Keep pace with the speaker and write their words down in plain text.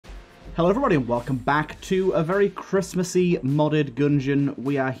Hello everybody and welcome back to a very Christmassy modded Gungeon.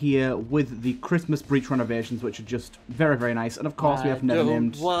 We are here with the Christmas breach renovations, which are just very, very nice. And of course we have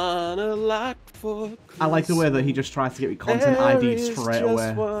Nevernamed. I like the way that he just tries to get me content ID'd straight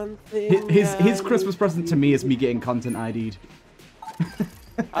away. His Christmas present to me is me getting content ID'd.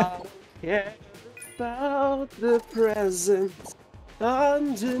 I care about the present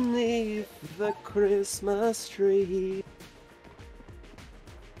underneath the Christmas tree.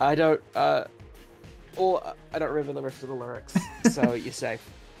 I don't remember the rest of the lyrics, so you're safe.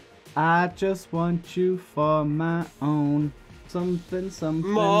 I just want you for my own, something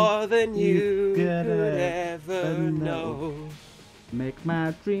more than you could ever know. Make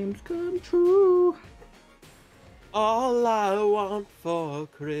my dreams come true. All I want for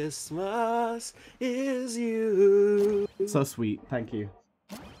Christmas is you. So sweet, thank you.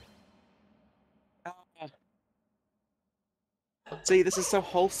 See, this is so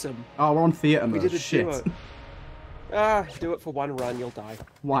wholesome. Oh, we're on theatre mode. We did a Shit. duo. Do it for one run, you'll die.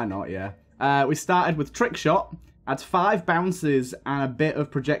 Why not, yeah. We started with Trick Shot, adds 5 bounces and a bit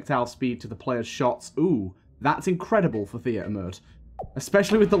of projectile speed to the player's shots. Ooh, that's incredible for theatre mode.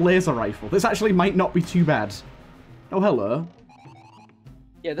 Especially with the laser rifle. This actually might not be too bad. Oh, hello.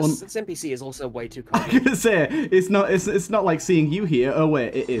 Yeah, this NPC is also way too common. I was gonna say, it's not like seeing you here. Oh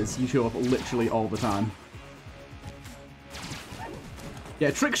wait, it is. You show up literally all the time. Yeah,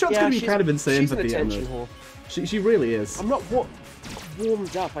 Trick Shot's gonna be kind of insane for theatre mode. She really is. I'm not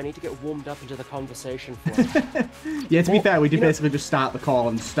warmed up. I need to get warmed up into the conversation for Yeah, to be fair, we did basically just start the call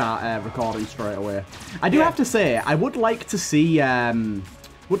and start recording straight away. I do have to say, I would like to see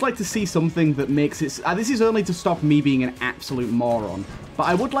something that makes it. This is only to stop me being an absolute moron, but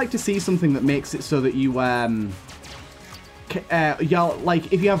I would like to see something that makes it so that you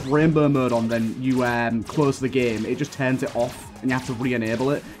like if you have rainbow mode on, then you close the game, it just turns it off and you have to re-enable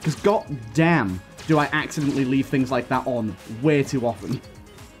it. Because god damn, do I accidentally leave things like that on way too often.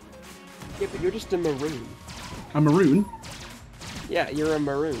 Yeah, but you're just a maroon. A maroon? Yeah, you're a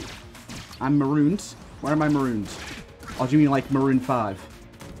maroon. I'm marooned? Where am I marooned? Or do you mean like Maroon 5?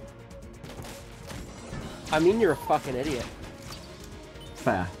 I mean, you're a fucking idiot.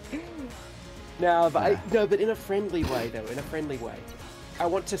 Fair. No, but but in a friendly way, though. In a friendly way. I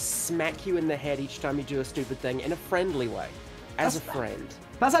want to smack you in the head each time you do a stupid thing in a friendly way, as a friend.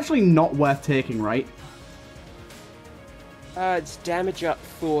 That's actually not worth taking, right? It's damage up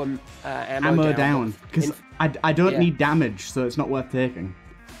for ammo down. Because I don't need damage, so it's not worth taking.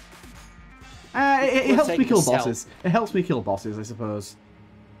 It helps me kill bosses. It helps me kill bosses, I suppose.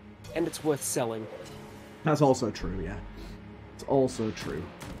 And it's worth selling. That's also true, yeah. It's also true.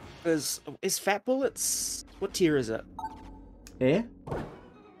 Is Fat Bullets... What tier is it? A?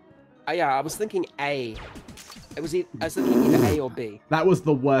 Yeah, I was thinking A. I was thinking either A or B. That was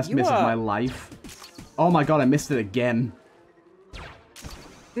the worst miss of my life. Oh my god, I missed it again.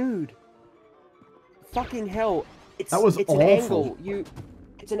 Dude. Fucking hell. It's awful. An angle.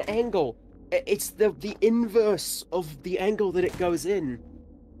 It's an angle. It's the inverse of the angle that it goes in.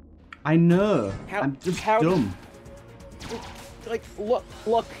 I know. I'm just dumb. Like,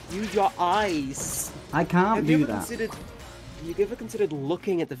 look, use your eyes. I can't do that. Have you ever considered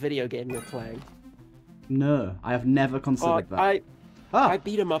looking at the video game you're playing? No, I have never considered that. I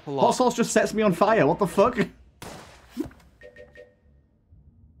beat him up a lot. Hot sauce just sets me on fire, what the fuck?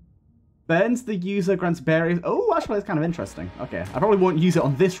 Burns the user, grants berries. Oh, actually that's kind of interesting. Okay, I probably won't use it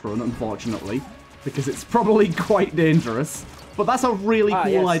on this run, unfortunately, because it's probably quite dangerous. But that's a really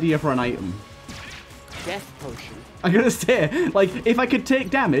cool idea for an item. Death potion. I'm gonna say, like, if I could take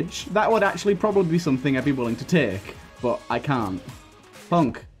damage, that would actually probably be something I'd be willing to take. But I can't.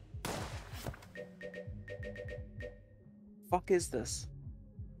 Punk. Fuck is this?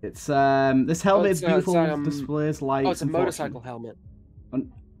 It's, this helmet is beautiful, displays light. Oh, it's a motorcycle helmet.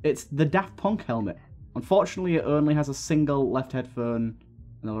 It's the Daft Punk helmet. Unfortunately, it only has a single left headphone,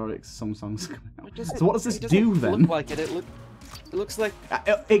 and the lyrics, some songs coming out. So what does this do, then? Look like it. It looks like...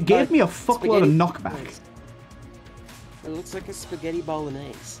 It gave me a fuckload of knockback. It looks like a spaghetti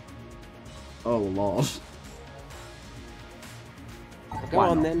bolognese. Oh, Lord. Go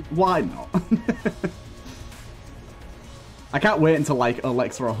on, then. Why not? I can't wait until, like,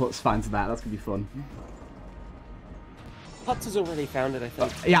 Alexa or Huts finds that. That's gonna be fun. Huts has already found it, I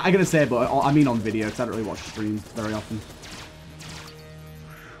think. Yeah, I'm gonna say, but I mean on video, because I don't really watch streams very often.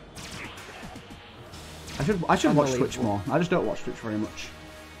 I should watch Twitch more. I just don't watch Twitch very much.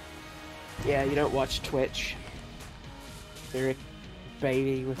 Yeah, you don't watch Twitch. You're a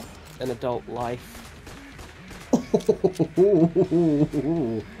baby with an adult life.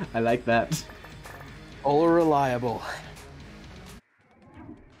 I like that. All reliable.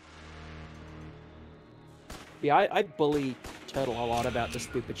 Yeah, I bully Turtle a lot about the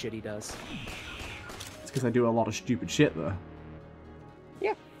stupid shit he does. It's because I do a lot of stupid shit, though.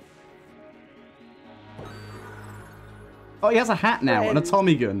 Yeah. Oh, he has a hat now and a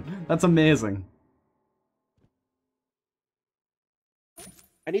Tommy gun. That's amazing.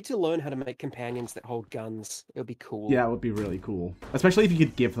 I need to learn how to make companions that hold guns. It would be cool. Yeah, it would be really cool. Especially if you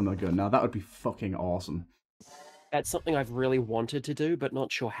could give them a gun. Now, that would be fucking awesome. That's something I've really wanted to do, but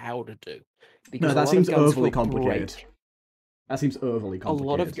not sure how to do. Because no, that seems overly complicated. That seems overly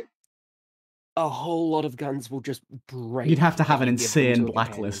complicated. A whole lot of guns will just break. You'd have to have an insane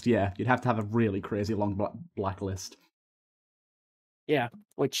blacklist, yeah. You'd have to have a really crazy long blacklist. Yeah,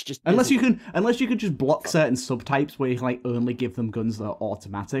 which just unless you can just block certain subtypes where you can like only give them guns that are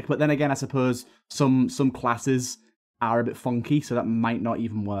automatic. But then again, I suppose some classes are a bit funky, so that might not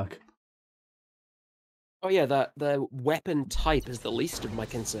even work. Oh yeah, the weapon type is the least of my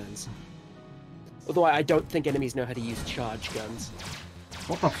concerns. Although I don't think enemies know how to use charge guns.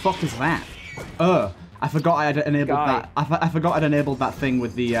 What the fuck is that? I forgot I had enabled that. I forgot I'd enabled that thing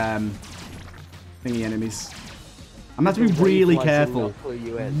with the thingy enemies. I'm going to have to be really careful.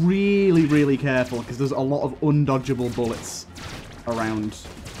 Really, really careful, because there's a lot of undodgeable bullets around.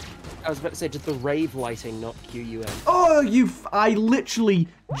 I was about to say, did the rave lighting not cue you in? Oh, I literally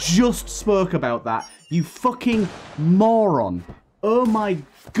just spoke about that. You fucking moron. Oh my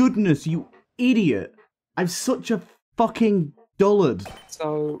goodness, you idiot. I'm such a fucking dullard.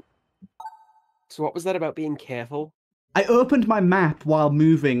 So what was that about being careful? I opened my map while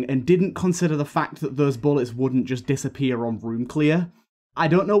moving and didn't consider the fact that those bullets wouldn't just disappear on room clear. I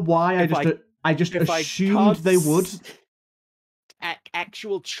don't know why, I just assumed they would.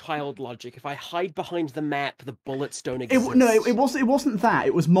 Actual child logic. If I hide behind the map, the bullets don't exist. It wasn't that.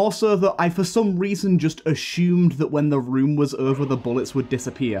 It was more so that I, for some reason, just assumed that when the room was over, the bullets would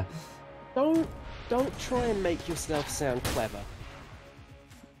disappear. Don't try and make yourself sound clever.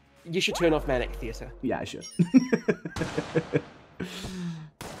 You should turn off Manic Theatre. Yeah, I should.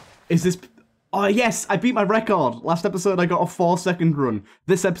 Is this... Oh, yes! I beat my record! Last episode, I got a 4-second run.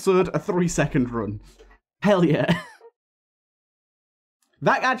 This episode, a 3-second run. Hell yeah.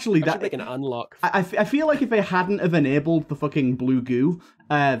 That actually... That should make an unlock. I feel like if they hadn't have enabled the fucking blue goo,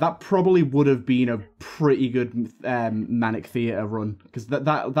 that probably would have been a pretty good Manic Theatre run. Because that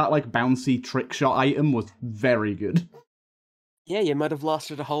like, bouncy trick shot item was very good. Yeah, you might have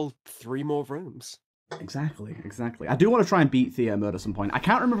lasted a whole 3 more rooms. Exactly. I do want to try and beat TheTurtleMelon at some point. I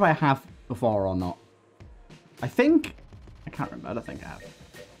can't remember if I have before or not. I can't remember. I don't think I have.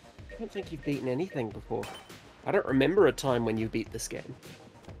 I don't think you've beaten anything before. I don't remember a time when you beat this game.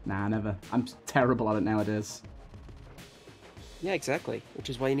 Nah, never. I'm terrible at it nowadays. Yeah, exactly. Which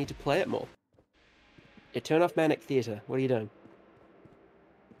is why you need to play it more. Yeah, turn off Manic Theatre. What are you doing?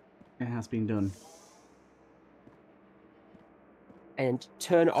 It has been done. And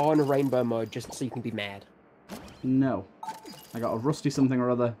turn on rainbow mode just so you can be mad. No. I got a rusty something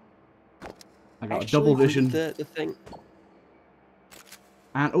or other. I got a double vision. The thing.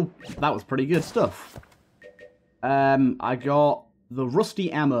 And, oh, that was pretty good stuff. I got the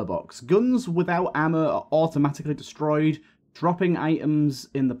rusty ammo box. Guns without ammo are automatically destroyed, dropping items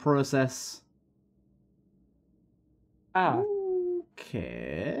in the process. Ah.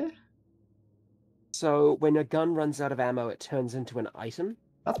 Okay. So when a gun runs out of ammo, it turns into an item?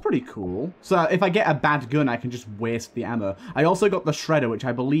 That's pretty cool. So if I get a bad gun, I can just waste the ammo. I also got the shredder, which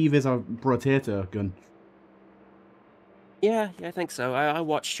I believe is a rotator gun. Yeah, I think so. I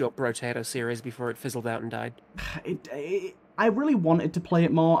watched your Brotato series before it fizzled out and died. I really wanted to play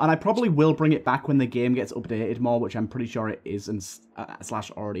it more, and I probably will bring it back when the game gets updated more, which I'm pretty sure it is and /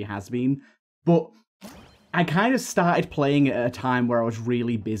 already has been. But I kind of started playing it at a time where I was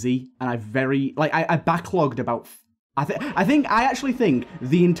really busy, and I backlogged about... I actually think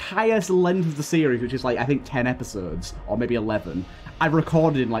the entire length of the series, which is like, I think 10 episodes, or maybe 11, I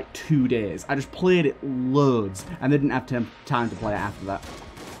recorded in like 2 days. I just played it loads, and didn't have time to play it after that.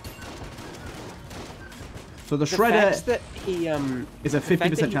 So the shredder that he, is a 50%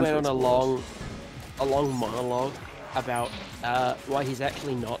 chance. He went on a long monologue about why he's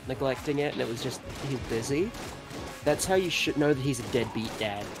actually not neglecting it, and it was just he's busy. That's how you should know that he's a deadbeat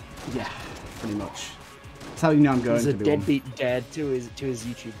dad. Yeah, pretty much. That's how you know I'm going to be one. He's a deadbeat dad to his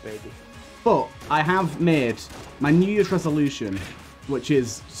YouTube baby. But I have made my New Year's resolution, which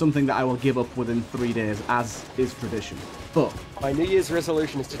is something that I will give up within 3 days, as is tradition. But my New Year's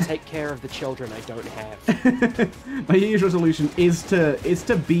resolution is to take care of the children I don't have. My New Year's resolution is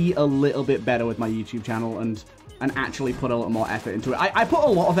to be a little bit better with my YouTube channel and actually put a little more effort into it. I put a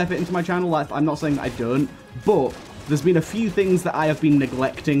lot of effort into my channel. I'm not saying I don't, but there's been a few things that I have been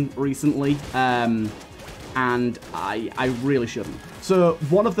neglecting recently. and I really shouldn't. So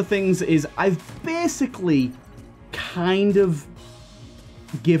one of the things is I've basically kind of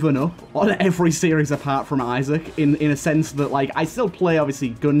given up on every series apart from Isaac, in a sense that, like, I still play,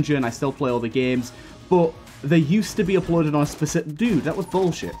 obviously, Gungeon, I still play all the games, but they used to be uploaded on a specific... Dude, that was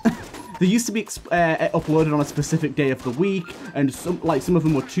bullshit. They used to be uploaded on a specific day of the week, and some of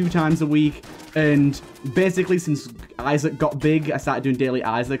them were 2 times a week, and basically since Isaac got big, I started doing daily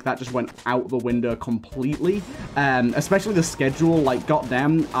Isaac, that just went out the window completely, especially the schedule, like,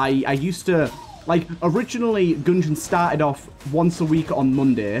 goddamn, I used to... Like, originally, Gungeon started off once a week on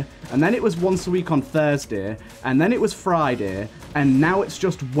Monday, and then it was once a week on Thursday, and then it was Friday, and now it's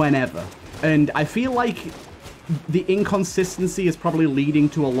just whenever. And I feel like the inconsistency is probably leading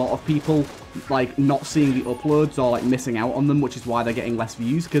to a lot of people, like, not seeing the uploads or, like, missing out on them, which is why they're getting less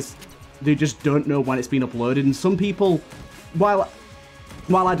views, because they just don't know when it's been uploaded. And some people, while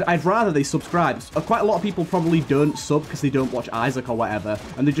I'd rather they subscribe, quite a lot of people probably don't sub because they don't watch Isaac or whatever,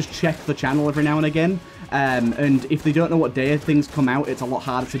 and they just check the channel every now and again, and if they don't know what day things come out, it's a lot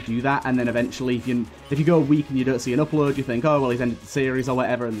harder to do that, and then eventually, if you go a week and you don't see an upload, you think, oh, well, he's ended the series or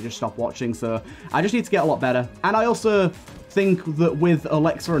whatever, and they just stop watching. So I just need to get a lot better. And I also think that with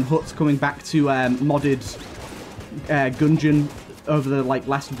Alexa and Huts coming back to modded Gungeon over the, like,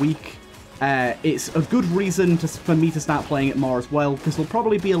 last week, it's a good reason for me to start playing it more as well, because there'll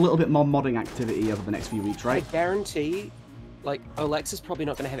probably be a little bit more modding activity over the next few weeks, right? I guarantee, like, Alexa's probably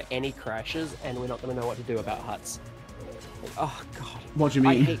not going to have any crashes, and we're not going to know what to do about Huts. Like, oh, God. What do you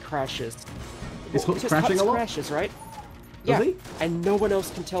mean? I hate crashes. Is Huts crashing a lot? Crashes, right? Does yeah, he? And no one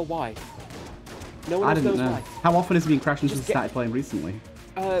else can tell why. No one I else didn't knows know. why. How often has he been crashing since he started playing recently?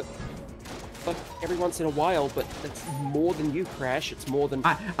 Like every once in a while, but it's more than you crash. It's more than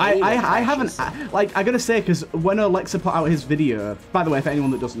I haven't, like, I gotta say, because when Alexa put out his video, by the way, for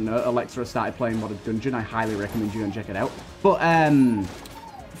anyone that doesn't know, Alexa has started playing modded Gungeon. I highly recommend you go and check it out. But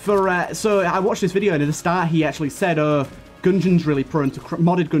so I watched this video, and at the start he actually said, Gungeon's really prone to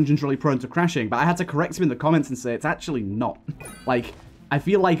modded Gungeon's really prone to crashing, but I had to correct him in the comments and say it's actually not. Like, I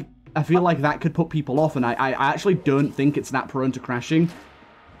feel like that could put people off, and I actually don't think it's that prone to crashing.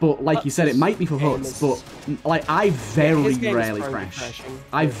 But like you said, it might be for Huts, but like I very rarely crash.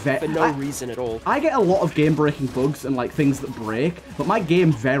 For no reason at all. I get a lot of game-breaking bugs and like things that break, but my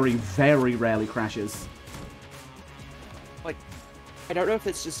game very, very rarely crashes. Like, I don't know if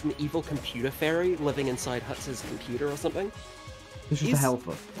it's just an evil computer fairy living inside Huts' computer or something. It's just a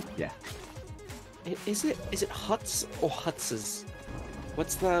helper. Yeah. Is it Huts or Huts's?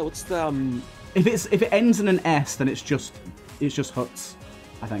 What's the If it ends in an S, then it's just Huts.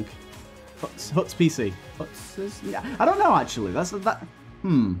 I think. Huts PC. Huts is... Yeah. I don't know, actually. Because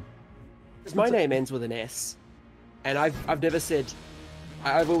my name ends with an S. And I've never said...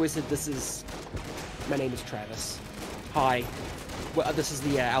 I've always said this is... My name is Travis. Hi. Well, this is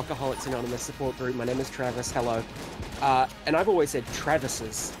the Alcoholics Anonymous support group. My name is Travis. Hello. And I've always said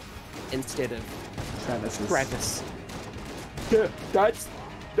Travis's instead of... Travis's. Travis. Yeah, that's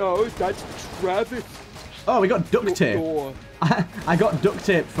Travis. Oh, we got duct tape. I got duct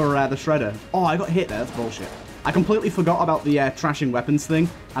tape for the shredder. Oh, I got hit there. That's bullshit. I completely forgot about the trashing weapons thing,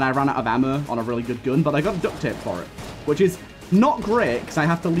 and I ran out of ammo on a really good gun, but I got duct tape for it, which is not great, because I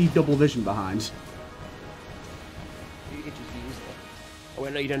have to leave double vision behind. You could just use it. Oh,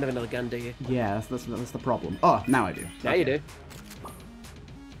 wait, no, you don't have another gun, do you? Yeah, that's the problem. Oh, now I do. Now you do.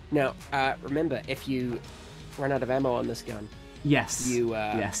 Now, remember, if you run out of ammo on this gun... Yes. You,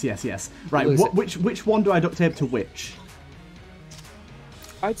 Yes. Right, which one do I duct tape to which?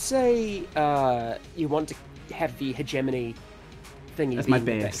 I'd say you want to have the hegemony thingy. That's my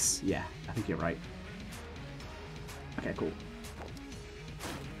base. Yeah, I think you're right. Okay, cool.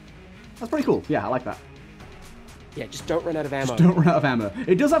 That's pretty cool. Yeah, I like that. Yeah, just don't run out of ammo. Just don't run out of ammo.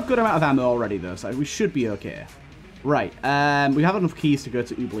 It does have good amount of ammo already, though, so we should be okay. Right, we have enough keys to go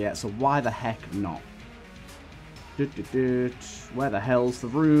to Oubliette, so why the heck not? Where the hell's the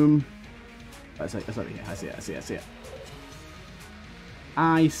room? Oh, it's over here. I see it.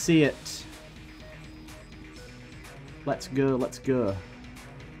 I see it. Let's go.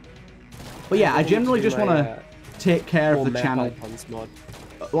 But yeah, I generally just want to take care of the channel.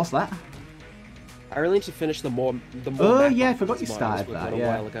 What's that? I really need to finish the more. Oh yeah, I forgot you started that. Yeah. A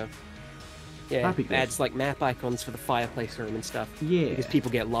while ago. Yeah, it adds like map icons for the fireplace room and stuff. Yeah. Because people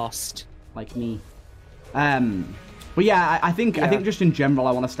get lost. Like me. But yeah, I think just in general,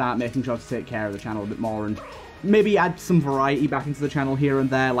 I want to start making sure to take care of the channel a bit more and maybe add some variety back into the channel here and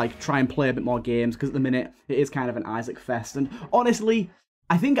there, like try and play a bit more games, because at the minute it is kind of an Isaac fest. And honestly,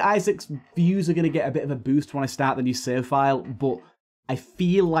 I think Isaac's views are going to get a bit of a boost when I start the new save file, but I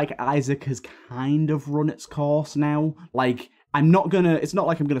feel like Isaac has kind of run its course now. Like, it's not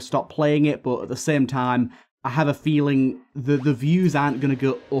like I'm gonna stop playing it, but at the same time, I have a feeling the views aren't gonna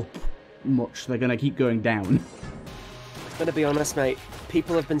go up much. They're gonna keep going down. I'm gonna be honest, mate.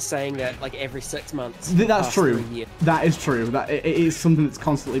 People have been saying that like every 6 months. That's true. That is true. It is something that's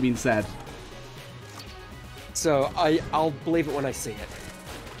constantly been said. So I'll believe it when I see it.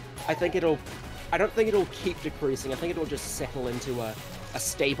 I don't think it'll keep decreasing. I think it'll just settle into a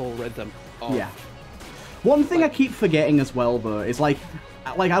stable rhythm. Yeah. One thing I keep forgetting as well, though, is like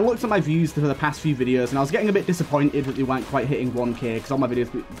I looked at my views for the past few videos, and I was getting a bit disappointed that they weren't quite hitting 1K, because all my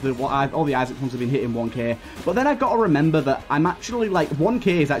videos, all the Isaac ones have been hitting 1K. But then I've got to remember that I'm actually, like,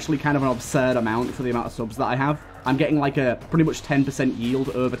 1K is actually kind of an absurd amount for the amount of subs that I have. I'm getting, like, a pretty much 10% yield,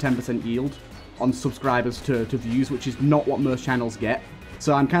 over 10% yield on subscribers to views, which is not what most channels get.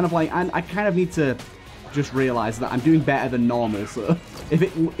 So I'm kind of like, I kind of need to just realise that I'm doing better than normal, so if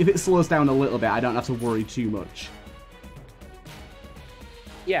it slows down a little bit, I don't have to worry too much.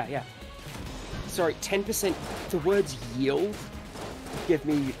 Yeah. Sorry, 10%. The words yield give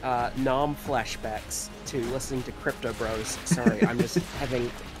me Nam flashbacks to listening to Crypto Bros. Sorry, I'm just having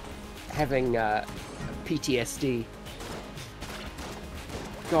PTSD.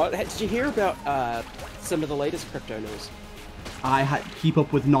 God, did you hear about some of the latest crypto news? I keep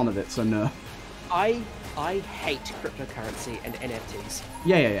up with none of it, so no. I hate cryptocurrency and NFTs.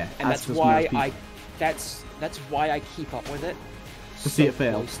 Yeah. And that's why I keep up with it. To see it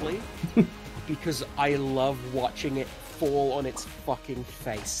fail. Closely, because I love watching it fall on its fucking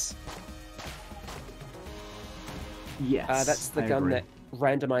face. Yes. That's the gun that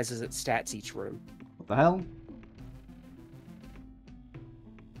randomizes its stats each room. What the hell?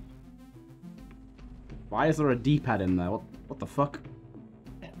 Why is there a D-pad in there? What the fuck?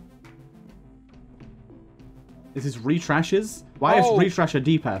 Is this retrashes? Why is retrash a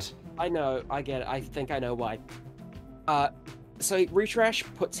D-pad? I know, I get it. I think I know why. So Retrash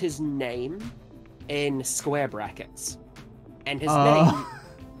puts his name in square brackets, and his name.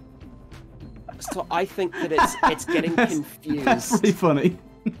 So I think that it's getting confused. That's pretty funny.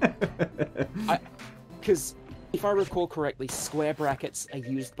 Because if I recall correctly, square brackets are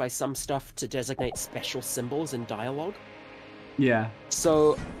used by some stuff to designate special symbols in dialogue. Yeah.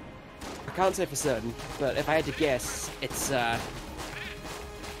 So I can't say for certain, but if I had to guess, it's the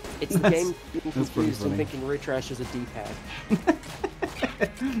game being confused and thinking Retrash is a D-pad.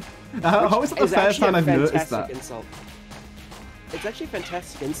 How is it the first time I've noticed that? Insult. It's actually a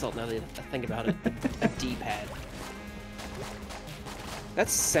fantastic insult now that I think about it. A D-pad. That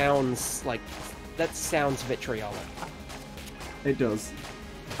sounds vitriolic. It does.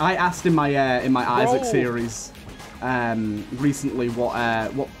 I asked in my Isaac series recently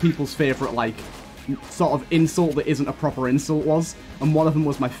what people's favourite, like, sort of insult that isn't a proper insult was, and one of them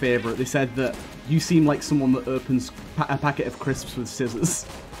was my favourite. They said that you seem like someone that opens a packet of crisps with scissors.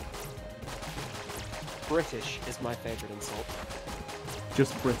 British is my favourite insult.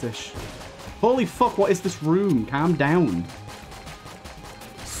 Just British. Holy fuck, what is this room? Calm down.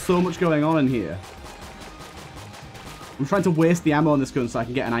 So much going on in here. I'm trying to waste the ammo on this gun so I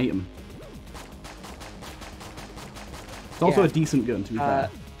can get an item. It's also a decent gun, to be fair.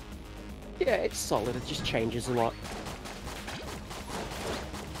 Yeah, it's solid. It just changes a lot.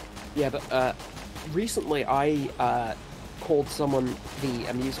 Yeah, but recently I called someone the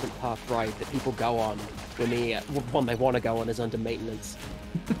amusement park ride that people go on when they want to go on is under maintenance.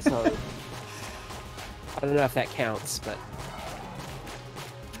 So I don't know if that counts, but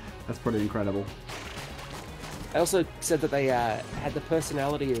that's pretty incredible. I also said that they had the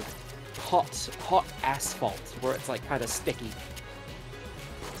personality of hot asphalt, where it's like kind of sticky.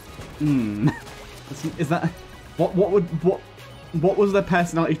 Is that what was their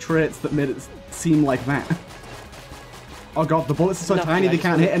personality traits that made it seem like that? Oh god, the bullets are so tiny they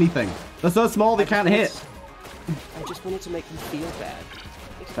can't hit anything. They're so small they can't hit. I just wanted to make them feel bad.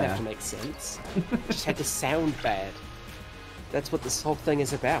 It didn't have to make sense. It just had to sound bad. That's what this whole thing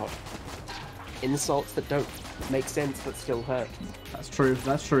is about. Insults that don't make sense but still hurt. That's true,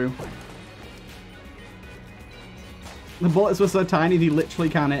 that's true. The bullets were so tiny they literally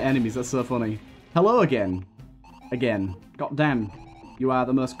can't hit enemies, that's so funny. Hello again. Again. God damn. You are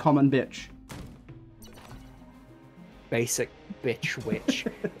the most common bitch. Basic bitch witch.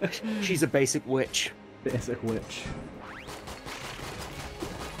 She's a basic witch. Basic witch.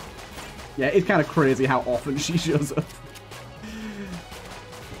 Yeah, it's kind of crazy how often she shows up.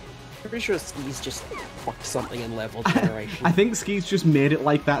 I'm pretty sure Ski's just fucked something in level generation. I think Ski's just made it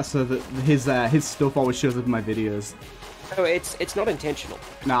like that so that his stuff always shows up in my videos. Oh, it's not intentional.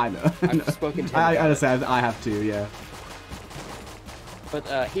 Nah, I know. I've spoken to him I understand. I have to, yeah.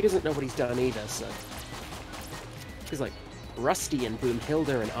 But he doesn't know what he's done either, so... Because, like, Rusty and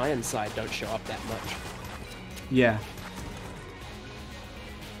Boomhilda and Ironside don't show up that much. Yeah.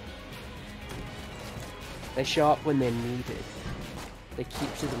 They show up when they're needed. They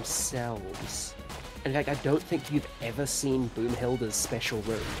keep to themselves. In fact, I don't think you've ever seen Boomhilda's special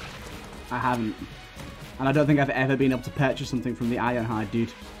room. I haven't. And I don't think I've ever been able to purchase something from the Ironhide,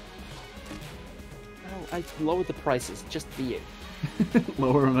 dude. Oh, I lowered the prices, just for you.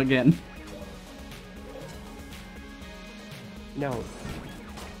 Lower them again. No.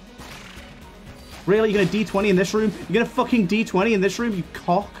 Really? You're gonna D20 in this room? You're gonna fucking D20 in this room, you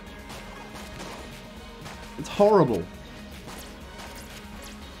cock? It's horrible.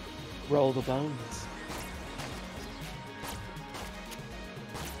 Roll the bones.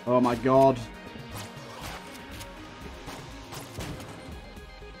 Oh my god.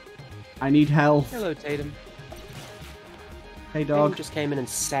 I need help. Hello, Tatum. Hey, dog. Tatum just came in and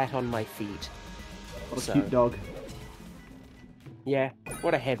sat on my feet. What a cute dog. Yeah,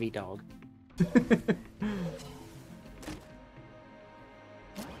 what a heavy dog.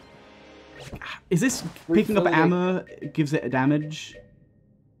 Is this picking up ammo gives it a damage?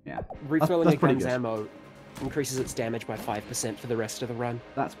 Yeah. Refilling that's a pretty gun's good. ammo increases its damage by 5% for the rest of the run.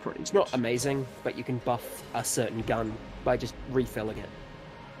 That's pretty It's good. not amazing, but you can buff a certain gun by just refilling it.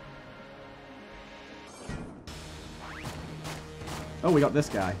 Oh, we got this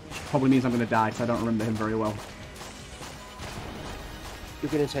guy. Which probably means I'm going to die because I don't remember him very well.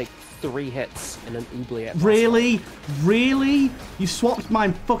 You're going to take 3 hits and an oubliette. Really? Really? You swapped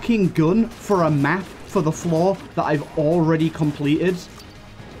my fucking gun for a map for the floor that I've already completed?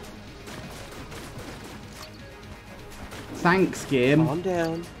 Thanks, game. Calm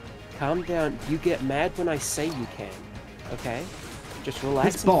down. Calm down. You get mad when I say you can. Okay? Just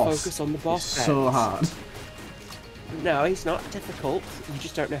relax This and boss focus on the boss is so hard. No, he's not difficult. You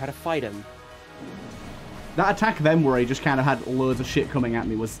just don't know how to fight him. That attack then where he just kind of had loads of shit coming at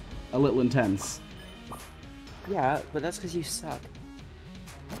me was a little intense. Yeah, but that's because you suck.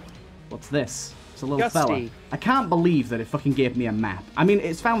 What's this? It's a little Gusty. fella. I can't believe that it fucking gave me a map. I mean,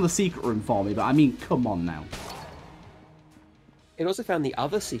 it's found the secret room for me, but I mean, come on now. It also found the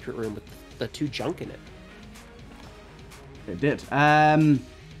other secret room with the 2 junk in it. It did.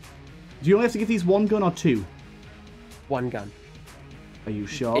 Do you only have to get these 1 gun or 2? 1 gun. Are you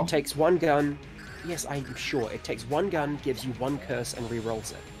sure? It takes 1 gun. Yes, I'm sure. It takes 1 gun, gives you 1 curse, and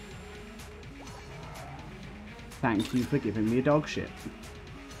re-rolls it. Thank you for giving me a dog shit.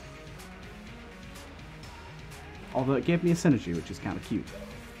 Although it gave me a synergy, which is kind of cute.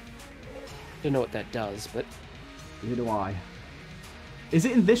 Don't know what that does, but... Neither do I. Is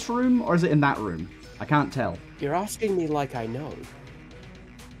it in this room, or is it in that room? I can't tell. You're asking me like I know.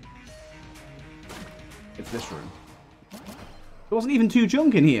 It's this room. There wasn't even 2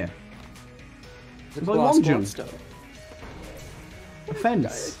 junk in here. There's only glass 1 junk. cornstone. A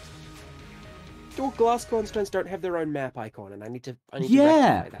fence. Your glass cornstones don't have their own map icon, and I need to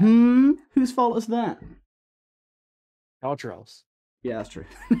Yeah. rectify that. Whose fault is that? Dodge rolls. Yeah, that's true.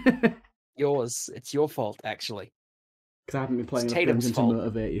 Yours. It's your fault, actually. Because I haven't been playing It's enough Tatum's Gungeon to fault.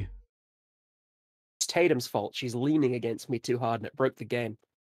 motivate you. It's Tatum's fault. She's leaning against me too hard, and it broke the game.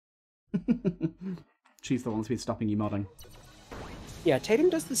 She's the one that's been stopping you modding. Yeah, Tatum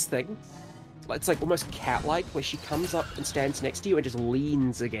does this thing. It's like almost cat-like, where she comes up and stands next to you and just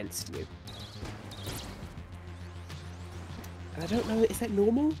leans against you. And I don't know, is that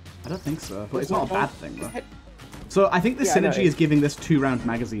normal? I don't think so, but Is it's not a that bad not- thing, is though. that- So I think the Yeah, I know, synergy is giving this 2-round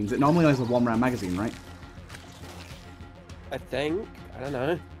magazines. It normally has a 1-round magazine, right? I think. I don't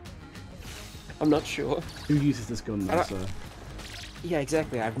know. I'm not sure. Who uses this gun, I though, don't- so... Yeah,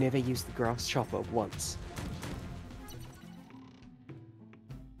 exactly. I've never used the grass chopper once.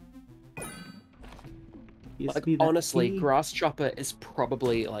 Like, honestly, grass chopper is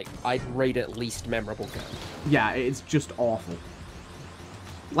probably, like, I'd rate it least memorable gun. Yeah, it's just awful.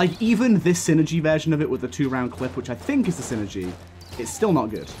 Like, even this synergy version of it with the 2-round clip, which I think is the synergy, it's still not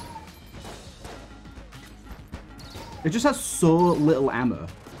good. It just has so little ammo.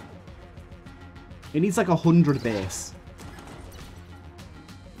 It needs like 100 base.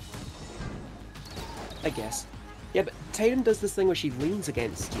 I guess. Yeah, but Tatum does this thing where she leans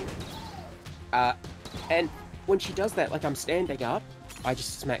against you. And when she does that, like, I'm standing up, I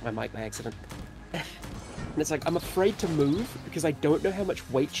just smacked my mic by accident. And it's like, I'm afraid to move because I don't know how much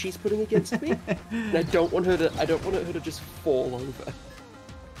weight she's putting against me. And I don't want her to just fall over.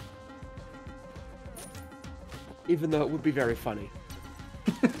 Even though it would be very funny.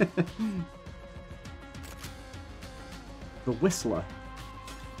 The Whistler.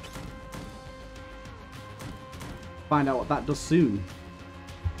 Find out what that does soon.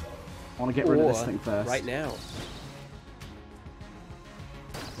 I want to get rid of this thing first. Right now.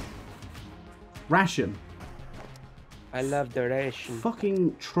 Ration. I love the ration.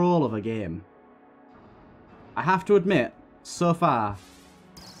 Fucking troll of a game. I have to admit, so far,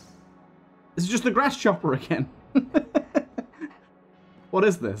 this is just the grass chopper again. What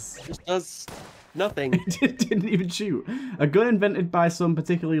is this? It just does nothing. It didn't even shoot. A gun invented by some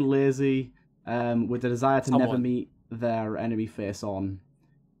particularly lazy, with the desire to never meet their enemy face on.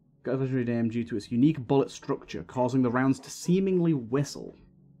 Got a legendary name due to its unique bullet structure, causing the rounds to seemingly whistle.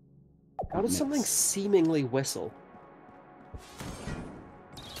 How does something seemingly whistle?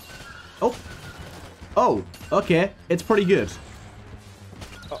 Oh! Oh, okay. It's pretty good.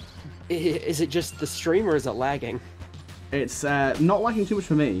 Is it just the stream or is it lagging? It's not lagging too much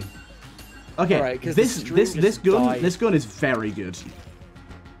for me. Okay, right, this gun is very good.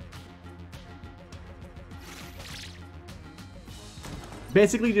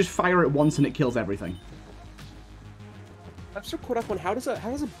 Basically, just fire it once and it kills everything. I'm still caught up on how does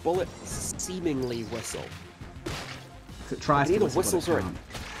a bullet seemingly whistle? It tries to either whistle, whistles or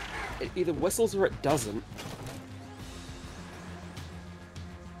it either whistles or it doesn't.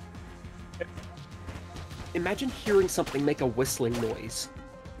 Imagine hearing something make a whistling noise,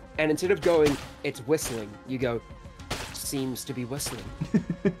 and instead of going, "It's whistling," you go, "Seems to be whistling,"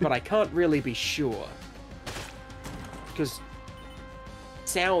 but I can't really be sure because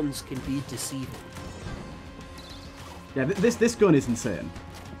sounds can be deceiving. Yeah, this gun is insane.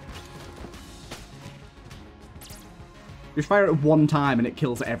 Just fire it one time and it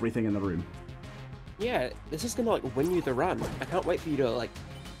kills everything in the room. Yeah, this is gonna like win you the run. I can't wait for you to like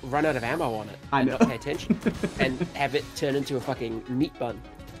run out of ammo on it I and know. not pay attention and have it turn into a fucking meat bun.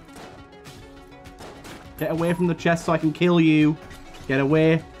 Get away from the chest so I can kill you. Get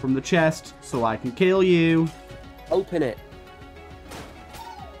away from the chest so I can kill you. Open it.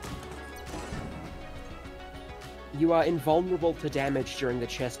 You are invulnerable to damage during the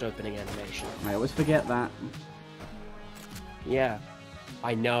chest opening animation. I always forget that. Yeah,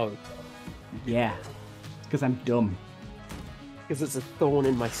 I know. Yeah, because I'm dumb. Because it's a thorn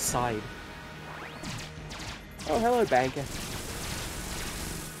in my side. Oh, hello, banker.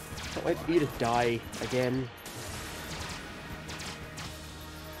 Can't wait for you to die again.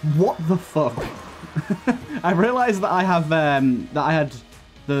 What the fuck? I realised that I have that I had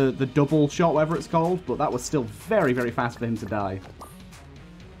the double shot, whatever it's called, but that was still very, very fast for him to die.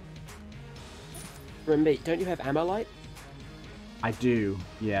 Remember, don't you have ammo light? I do.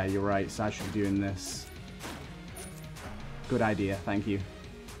 Yeah, you're right. So I should be doing this. Good idea. Thank you.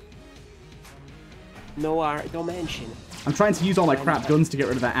 No, don't mention it. I'm trying to use all my crap guns to get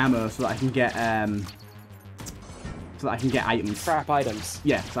rid of that ammo so that I can get items. Crap items.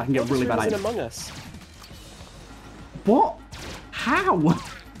 Yeah, so I can get really bad items. Among Us. What? How?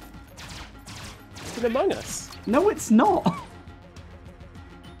 It's an Among Us. No, it's not.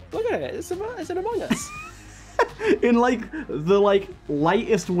 Look at it. It's an Among Us. In the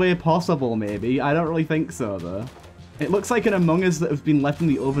lightest way possible, maybe. I don't really think so though. It looks like an Among Us that has been left in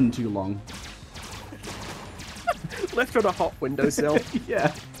the oven too long. Left on a hot windowsill.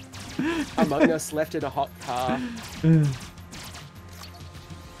 Yeah. Among Us left in a hot car.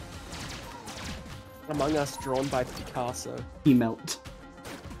 Among Us drawn by Picasso. He melt.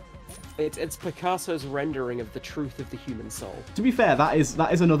 It's Picasso's rendering of the truth of the human soul. To be fair, that is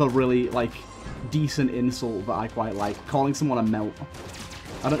another really decent insult that I quite like. Calling someone a melt.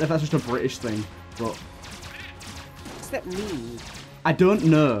 I don't know if that's just a British thing, but What's that mean? I don't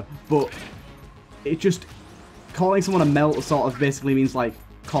know, but it just calling someone a melt sort of basically means like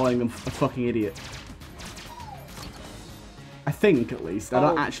calling them a fucking idiot. I think, at least. I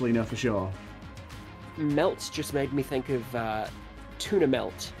don't actually know for sure. Melts just made me think of tuna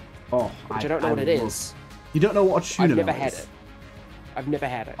melt. Oh, which I don't know what it is. You don't know what a tuna melt is? I've never had it. I've never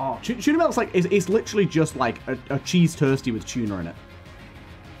had it. Oh, tuna melt's it's literally just like a cheese toasty with tuna in it.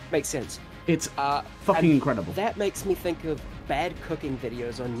 Makes sense. It's fucking incredible. That makes me think of bad cooking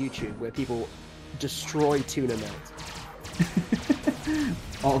videos on YouTube where people destroy tuna melt.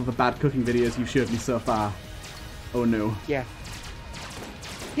 All of the bad cooking videos you've showed me so far. Oh no. Yeah.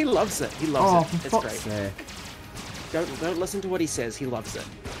 He loves it. He loves it. For It's fuck's great. sake. Don't listen to what he says. He loves it.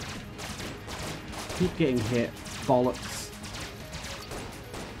 Keep getting hit. Bollocks.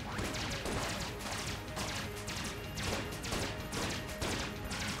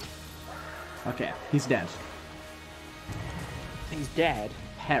 Okay, he's dead. He's dead.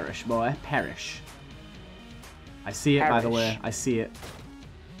 Perish, boy. Perish. I see it, by the way. I see it.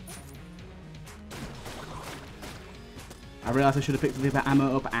 I realised I should have picked the other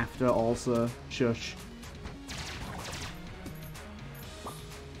ammo up after also. Shush.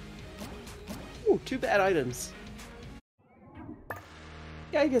 Ooh, 2 bad items.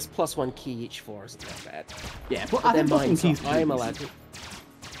 Yeah, I guess +1 key each floor isn't that bad. Yeah, but I think mine, keys. so I'm allowed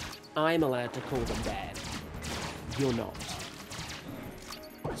to call them bad. You're not.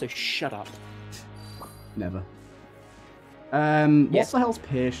 So shut up. Never. What's the hell's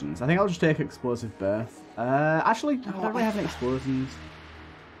patience? I think I'll just take explosive birth. Actually, I don't really have any explosions.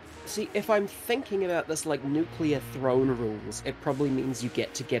 See, if I'm thinking about this like nuclear throne rules, it probably means you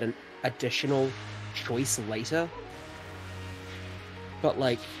get to get an additional choice later. But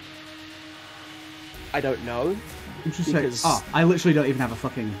like, I don't know. Because... Oh, I literally don't even have a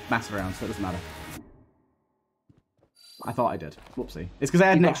fucking master round, so it doesn't matter. I thought I did. Whoopsie. It's because I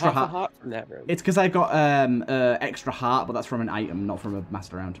had an extra heart. From that room. It's because I got extra heart, but that's from an item, not from a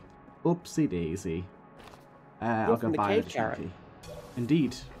master round. Oopsie daisy. I'll go buy the key.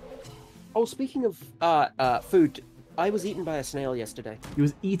 Indeed. Oh, speaking of food, I was eaten by a snail yesterday. You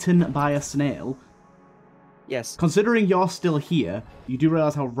was eaten by a snail? Yes. Considering you're still here, you do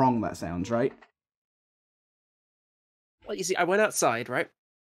realize how wrong that sounds, right? Well, you see, I went outside, right?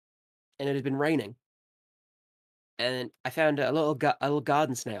 And it had been raining. And I found a little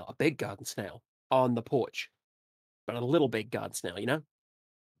garden snail, a big garden snail, on the porch. But a little big garden snail, you know?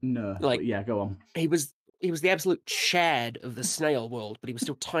 No. Like, yeah, go on. He was the absolute Chad of the snail world, but he was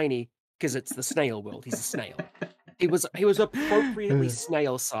still tiny because it's the snail world. He's a snail. He was appropriately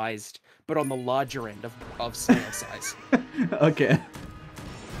snail-sized, but on the larger end of snail size. Okay.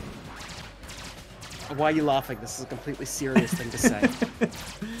 Why are you laughing? This is a completely serious thing to say.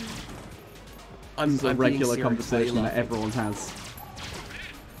 It's a regular conversation that everyone has.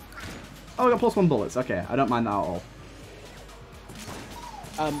 Oh, I got +1 bullets. Okay, I don't mind that at all.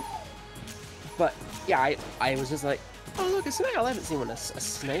 But yeah, I was just like, oh look, a snail. I haven't seen a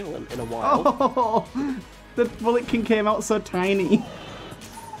snail in a while. Oh, the bulletkin came out so tiny.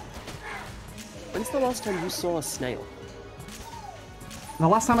 When's the last time you saw a snail? The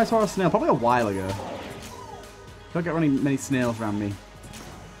last time I saw a snail, probably a while ago. Don't get many snails around me.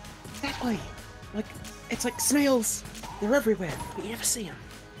 Exactly. Like, it's like snails. They're everywhere, but you never see them.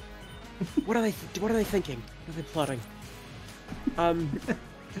 What are they thinking? What are they plotting?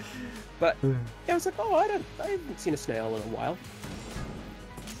 But yeah, I was like, oh, I haven't seen a snail in a while.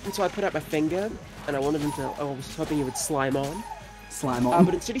 And so I put out my finger, and I wanted him to. I was hoping he would slime on. Slime on.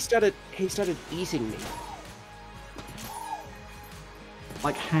 But instead he started eating me.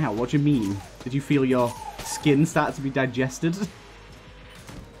 Like how? What do you mean? Did you feel your skin start to be digested?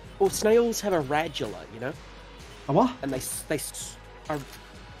 Well, snails have a radula, you know? A what? And they are...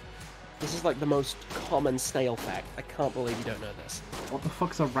 This is like the most common snail fact. I can't believe you don't know this. What the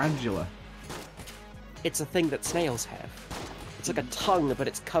fuck's a radula? It's a thing that snails have. It's like a tongue, but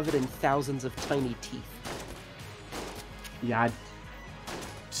it's covered in thousands of tiny teeth. Yeah, I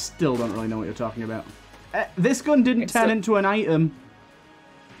still don't really know what you're talking about. This gun didn't turn into an item.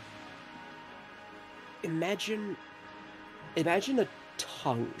 Imagine a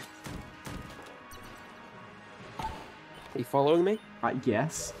tongue. Are you following me?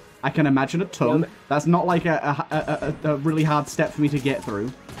 Yes. I can imagine a tongue. That's not like a really hard step for me to get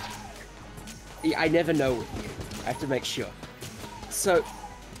through. Yeah, I never know with you. I have to make sure. So,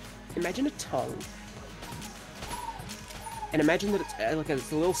 imagine a tongue. And imagine that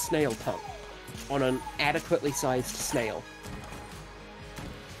it's a little snail tongue on an adequately sized snail.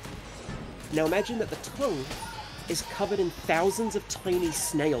 Now imagine that the tongue is covered in thousands of tiny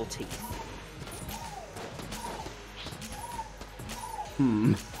snail teeth.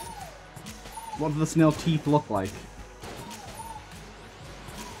 What do the snail teeth look like?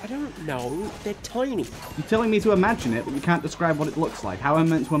 I don't know. They're tiny. You're telling me to imagine it, but you can't describe what it looks like. How am I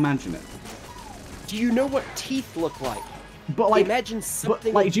meant to imagine it? Do you know what teeth look like? But like, imagine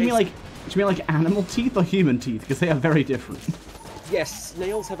something. But like, do you mean like animal teeth or human teeth? Because they are very different. Yes,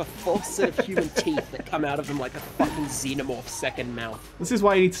 snails have a full set of human teeth that come out of them like a fucking xenomorph second mouth. This is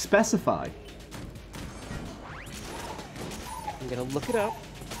why you need to specify. I'm gonna look it up.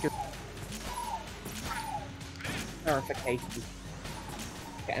 Clarification.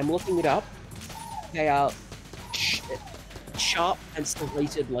 Okay, I'm looking it up. They are sharp and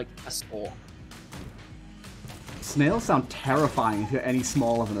serrated like a saw. Snails sound terrifying if you're any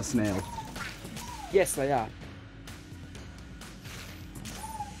smaller than a snail. Yes, they are.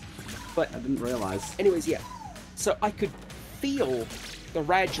 But I didn't realize. Anyways, yeah. So I could feel the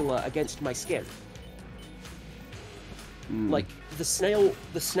radula against my skin. Like the snail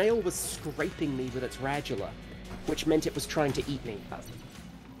was scraping me with its radula, which meant it was trying to eat me.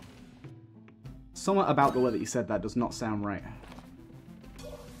 Somewhat about the way that you said that does not sound right.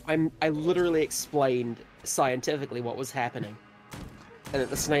 I literally explained scientifically what was happening, and that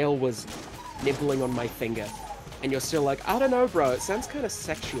the snail was nibbling on my finger. And you're still like, I don't know, bro, it sounds kind of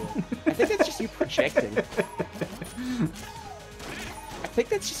sexual. I think that's just you projecting. I think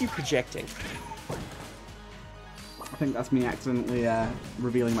that's just you projecting. I think that's me accidentally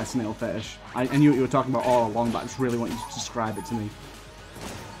revealing my snail fetish. I knew what you were talking about all along, but I just really want you to describe it to me.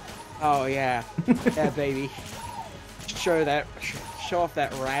 Oh, yeah. Yeah, baby. Show off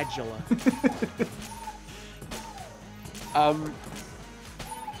that radula.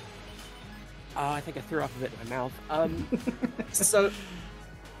 Oh, I think I threw off a bit in my mouth. So,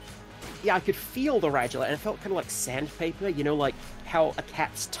 yeah, I could feel the radula, and it felt kind of like sandpaper. You know, like how a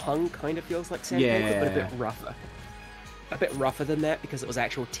cat's tongue kind of feels like sandpaper, but a bit rougher. A bit rougher than that because it was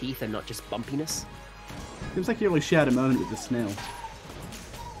actual teeth and not just bumpiness. Seems like you really shared a moment with the snail.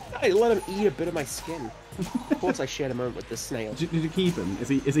 I let him eat a bit of my skin. Of course, I shared a moment with this snail. Did you keep him? Is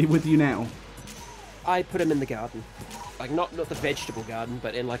he with you now? I put him in the garden. Like, not the vegetable garden,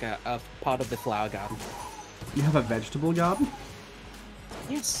 but in, like, a part of the flower garden. You have a vegetable garden?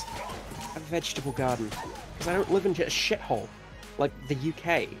 Yes. A vegetable garden. Because I don't live in a shithole. Like the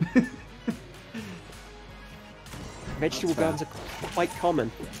UK. Vegetable gardens are quite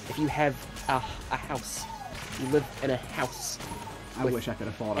common if you have a house. You live in a house. I wish I could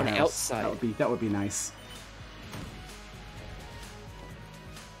afford a house. Outside. That would be nice.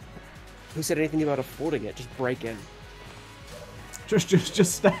 Who said anything about affording it? Just break in.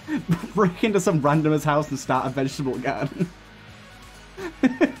 Just break into some randomer's house and start a vegetable garden.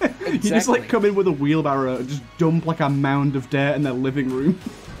 Exactly. You just like come in with a wheelbarrow and just dump like a mound of dirt in their living room.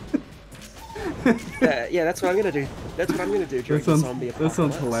 Yeah, that's what I'm gonna do. That's what I'm gonna do during the zombie apocalypse. That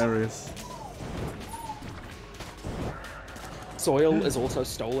sounds hilarious. Soil is also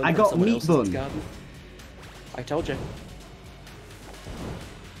stolen. I from got someone meat else's bun. Garden. I told you.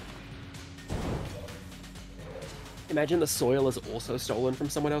 Imagine the soil is also stolen from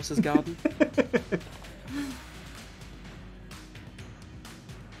someone else's garden.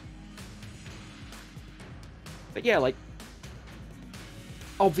 But yeah, like,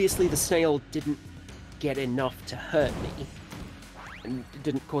 obviously the snail didn't get enough to hurt me, and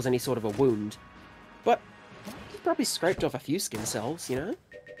didn't cause any sort of a wound, but he probably scraped off a few skin cells, you know?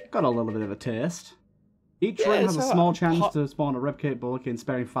 Got a little bit of a taste. Each Yeah, ring has a so small chance to spawn a Replicate Bullokin,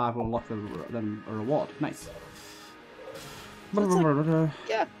 sparing 5 will unlock them a reward. Nice. So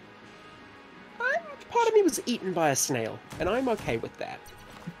yeah. Part of me was eaten by a snail, and I'm okay with that.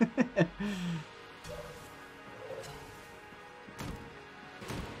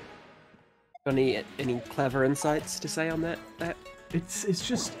 Any clever insights to say on that? It's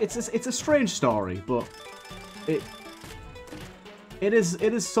a strange story, but it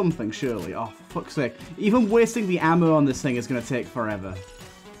is something, surely. Oh, for fuck's sake! Even wasting the ammo on this thing is gonna take forever.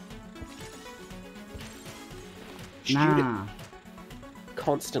 Shoot Nah. it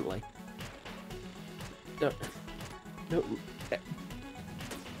constantly. No.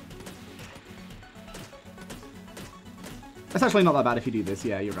 It's actually not that bad if you do this.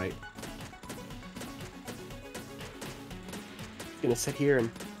 Yeah, you're right. Gonna sit here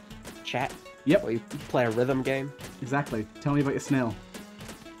and chat. Yep. While you play a rhythm game. Exactly. Tell me about your snail.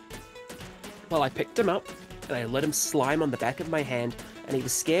 Well, I picked him up, and I let him slime on the back of my hand, and he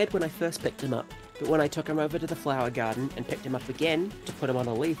was scared when I first picked him up. But when I took him over to the flower garden and picked him up again to put him on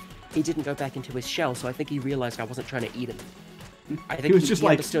a leaf, he didn't go back into his shell, so I think he realized I wasn't trying to eat him. I think he was just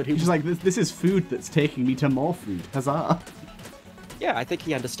like, understood he was like, this is food that's taking me to more food. Huzzah. Yeah, I think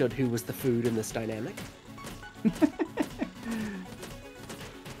he understood who was the food in this dynamic.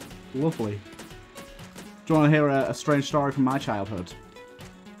 Lovely. Do you want to hear a strange story from my childhood?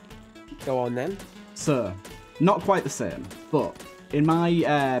 Go on then. So, not quite the same, but in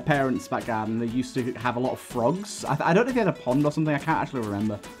my parents' back garden, they used to have a lot of frogs. I don't know if they had a pond or something, I can't actually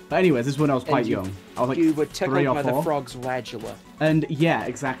remember. But anyways, this is when I was quite young. I was like you were tickled 3 or by 4. the frog's radula. And yeah,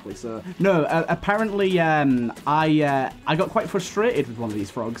 exactly. So no, apparently I got quite frustrated with one of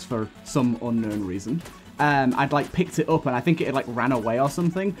these frogs for some unknown reason. I'd like picked it up and I think it had like ran away or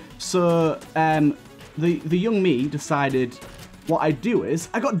something. So the young me decided what I'd do is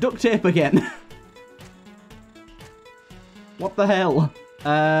I got duct tape again. What the hell?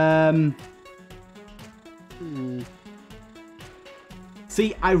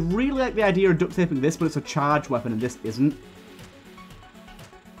 See, I really like the idea of duct taping this, but it's a charged weapon and this isn't.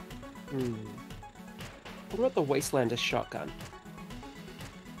 What about the Wastelander's shotgun?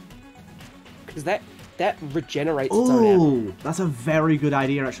 Because that regenerates its own ammo. Oh, that's a very good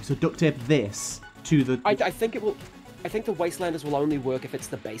idea, actually. So duct tape this to the... I think it will... I think the Wastelanders will only work if it's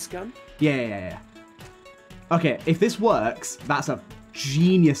the base gun. Yeah. Okay, if this works, that's a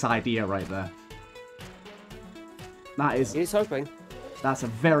genius idea right there. That is... He's hoping. That's a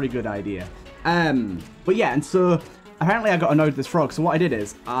very good idea. But yeah, and so apparently I got annoyed with this frog. So what I did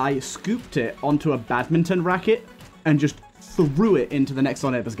is I scooped it onto a badminton racket and just threw it into the next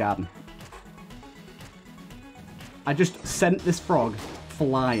door neighbor's garden. I just sent this frog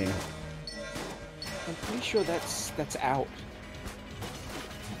flying. I'm pretty sure that's out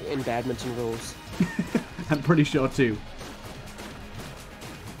in badminton rules. I'm pretty sure too.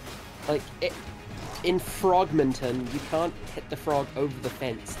 Like, in frogminton, you can't hit the frog over the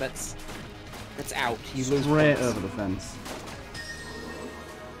fence. That's out. You lose straight points. over the fence.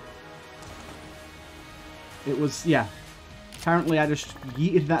 It was, yeah. Apparently I just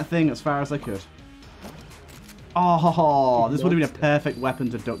yeeted that thing as far as I could. Oh, this would have been a perfect weapon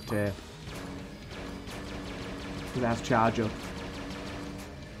to duct tape. Because it has charge up.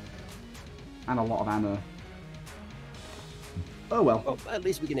 And a lot of ammo. Oh well. Well, at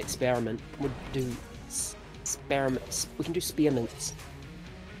least we can experiment. We'll do experiments. We can do spearmints.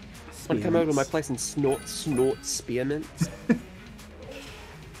 Want to come over to my place and snort spearmints?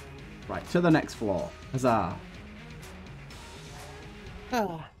 Right, to the next floor. Huzzah.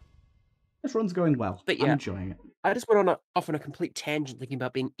 This run's going well. But yeah, I'm enjoying it. I just went off on a complete tangent thinking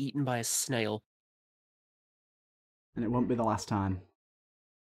about being eaten by a snail. And it won't be the last time.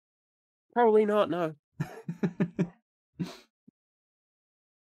 Probably not, no.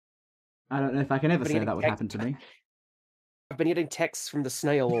 I don't know if I can ever say that would happen to me. I've been getting texts from the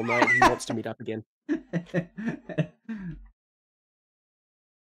snail all night. He wants to meet up again.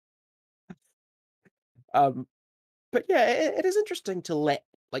 But yeah, it is interesting to let,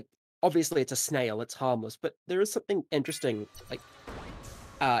 like, obviously it's a snail, it's harmless, but there is something interesting, like,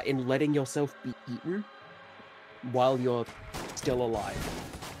 in letting yourself be eaten while you're still alive.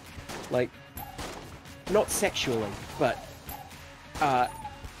 Like, not sexually, but, I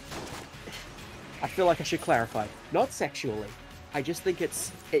feel like I should clarify. Not sexually. I just think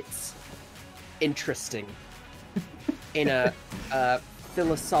it's interesting in a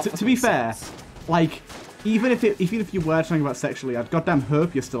philosophical to be fair, sense. like, even if you were talking about sexually, I'd goddamn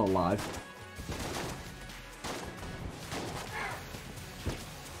hope you're still alive.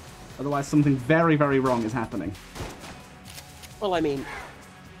 Otherwise, something very, very wrong is happening. Well, I mean,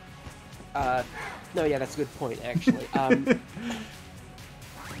 no, yeah, that's a good point, actually.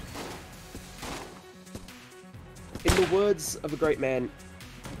 In the words of a great man,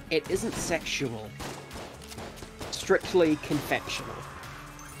 it isn't sexual, strictly confectional.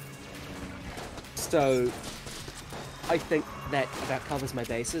 So, I think that about covers my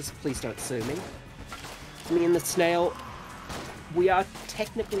bases. Please don't sue me. Me and the snail, we are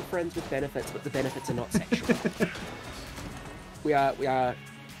technically friends with benefits, but the benefits are not sexual. we are.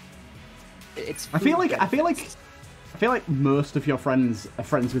 It's. I feel like most of your friends are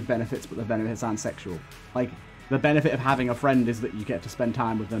friends with benefits, but the benefits aren't sexual. Like, the benefit of having a friend is that you get to spend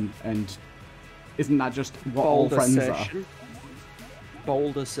time with them, and isn't that just what all friends are?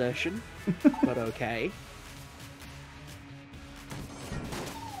 Bold assertion, but okay.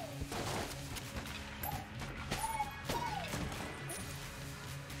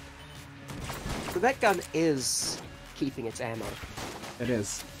 So that gun is keeping its ammo. It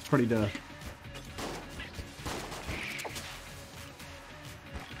is. It's pretty dope.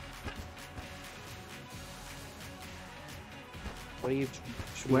 What are you...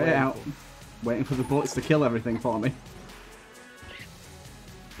 Wait out. Waiting for the bullets to kill everything for me.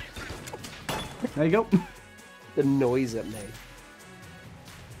 There you go. The noise it made.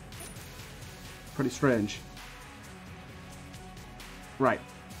 Pretty strange. Right.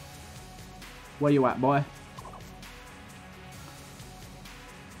 Where you at, boy?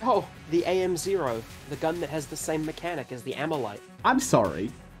 Oh, the AM0, the gun that has the same mechanic as the Amolite. I'm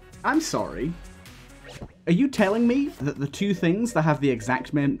sorry. Are you telling me that the two things that have the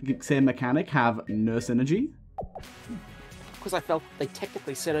exact same mechanic have no synergy? Because I felt they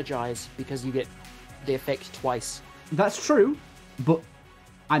technically synergize because you get the effect twice. That's true, but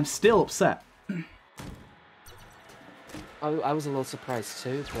I'm still upset. I was a little surprised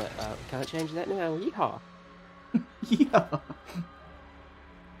too, but can't change that now. Yeehaw. Yeah.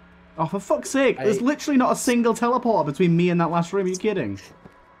 Oh, for fuck's sake, there's literally not a single teleporter between me and that last room. Are you kidding?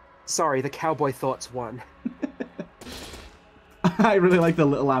 Sorry, the cowboy thoughts won. I really like the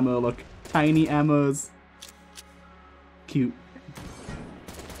little ammo look. Tiny ammos. Cute.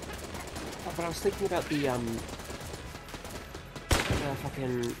 Oh, but I was thinking about the,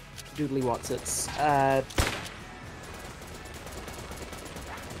 fucking doodly whatsits.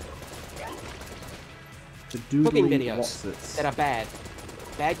 The doodly cooking videos whatsits. that are bad.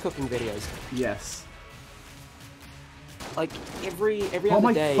 Bad cooking videos. Yes. Like, every Oh other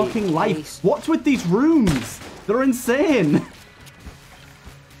my day... fucking life. What's with these rooms? They're insane.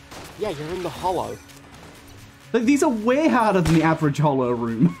 Yeah, you're in the hollow. Like, these are way harder than the average hollow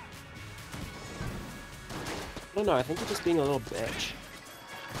room. I don't know, I think you're just being a little bitch.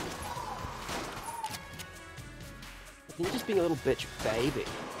 I think you're just being a little bitch baby.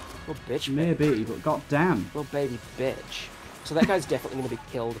 Little bitch baby. Maybe, but goddamn. Little baby bitch. So that guy's definitely going to be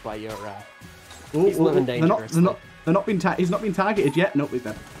killed by your, Ooh, he's living dangerously. He's not been targeted yet. Nope, he's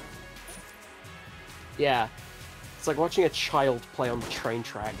dead. Yeah. It's like watching a child play on the train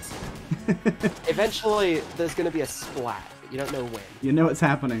tracks. Eventually, there's going to be a splat, but you don't know when. You know it's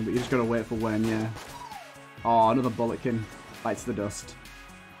happening, but you just gotta wait for when, yeah. Oh, another bulletkin bites the dust.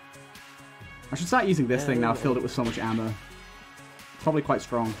 I should start using this thing now. I've filled it with so much ammo. Probably quite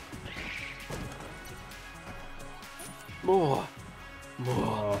strong. More.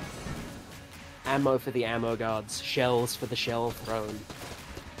 Ammo for the ammo gods. Shells for the shell throne.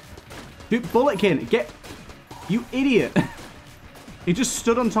 Dude, bulletkin, get... You idiot! He just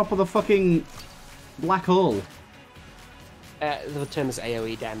stood on top of the fucking black hole. The term is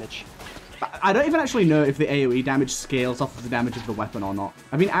AoE damage. I don't even actually know if the AoE damage scales off of the damage of the weapon or not.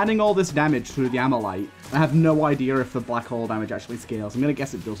 I've been adding all this damage through the Amolite. I have no idea if the black hole damage actually scales. I'm gonna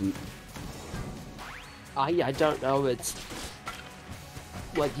guess it doesn't. I don't know. It's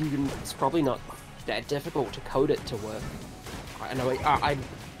like it's probably not that difficult to code it to work. I know.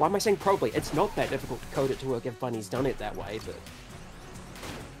 Why am I saying probably? It's not that difficult to code it to work if Bunny's done it that way, but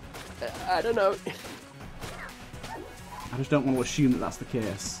I don't know. I just don't want to assume that that's the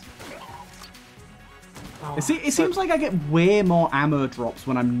case. Oh, It seems like I get way more ammo drops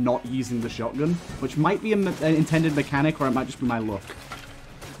when I'm not using the shotgun, which might be an intended mechanic, or it might just be my luck.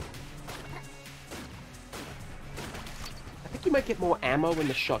 I think you might get more ammo when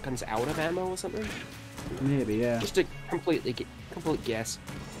the shotgun's out of ammo or something. Maybe, yeah. Just a complete guess.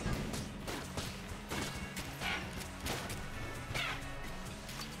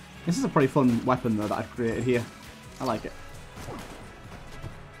 This is a pretty fun weapon, though, that I've created here. I like it.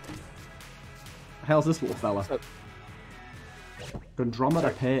 The hell's this little fella?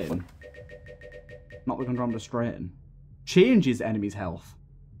 Gungeon Pain. Not the Gungeon Strain. Changes enemies' health.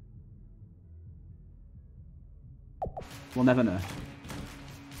 We'll never know.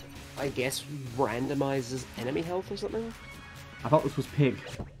 I guess randomizes enemy health or something? I thought this was pig,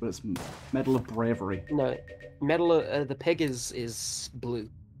 but it's Medal of Bravery. No, the pig is blue.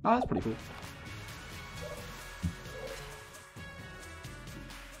 Oh, that's pretty cool.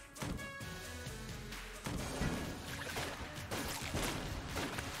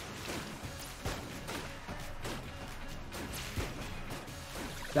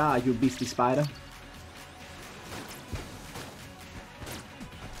 Ah, you beastly spider.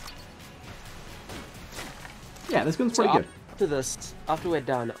 Yeah, this gun's pretty good. After we're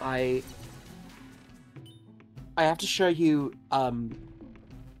done, I have to show you a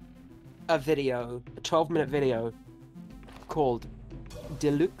video, a 12-minute video called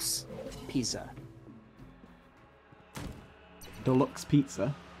Deluxe Pizza. Deluxe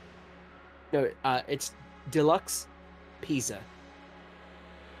Pizza? No, it's Deluxe Pizza.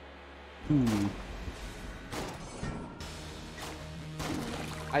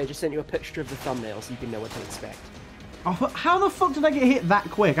 I just sent you a picture of the thumbnail so you can know what to expect. Oh, how the fuck did I get hit that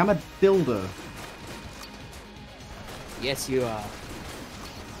quick? I'm a dildo. Yes, you are.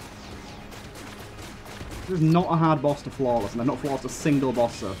 This is not a hard boss to flawless, and I've not flawless a single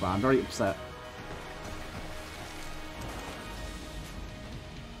boss so far. I'm very upset.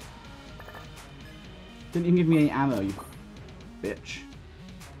 Didn't even give me any ammo, you bitch.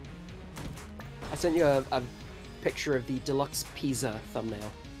 I sent you a picture of the Deluxe Pizza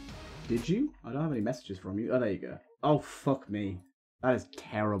thumbnail. Did you? I don't have any messages from you. Oh, there you go. Oh, fuck me. That is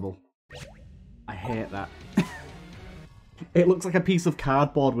terrible. I hate that. It looks like a piece of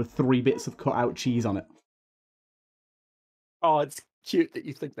cardboard with 3 bits of cut out cheese on it. Oh, it's cute that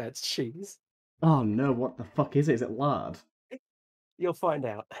you think that's cheese. Oh no, what the fuck is it? Is it lard? You'll find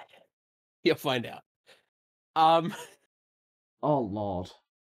out. You'll find out. Oh lord.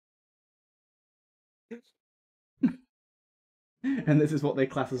 And this is what they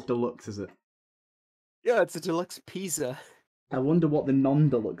class as deluxe, is it? Yeah, it's a deluxe pizza. I wonder what the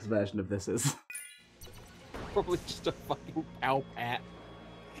non-deluxe version of this is. Probably just a fucking cow pat.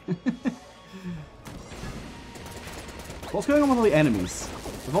 What's going on with all the enemies?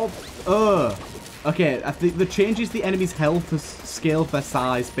 They've all... Okay, I think the changes the enemy's health has scaled their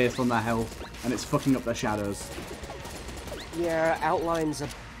size based on their health, and it's fucking up their shadows. Yeah, outlines are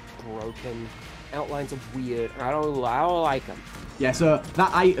broken. Outlines are weird. I don't like them. Yeah, so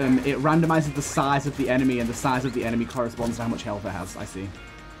that item, it randomizes the size of the enemy, and the size of the enemy corresponds to how much health it has, I see.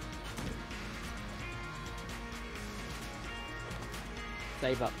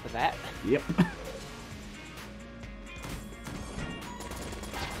 save up for that. Yep.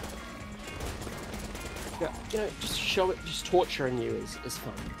 Yeah, you know, just show it, just torturing you is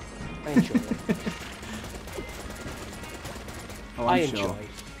fun. I enjoy it. Oh, I I'm enjoy. sure.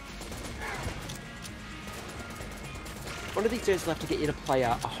 One of these days, we'll have to get you to play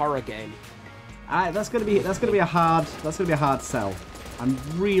a horror game. That's gonna be a hard sell. I'm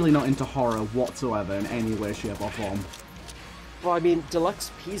really not into horror whatsoever in any way, shape, or form. Well, I mean,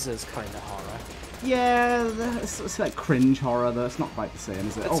 Deluxe Pizza's kind of horror. Yeah, it's like cringe horror, though. It's not quite the same,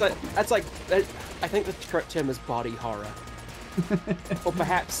 is it? I think the correct term is body horror, or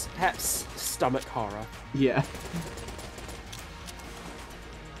perhaps stomach horror. Yeah.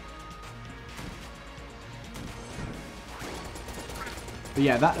 But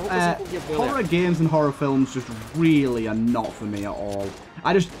yeah, that horror games and horror films just really are not for me at all.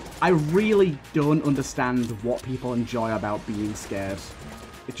 I really don't understand what people enjoy about being scared.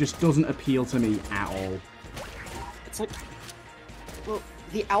 It just doesn't appeal to me at all. It's like, well,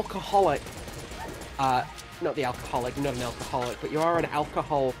 the alcoholic, not the alcoholic, you're not an alcoholic, but you are an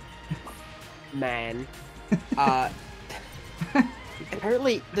alcohol man.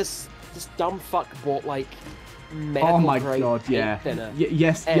 Apparently this dumb fuck bought like medical oh my grade god, yeah. thinner.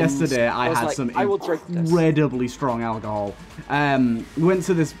 Yesterday I had like, some incredibly strong alcohol. We went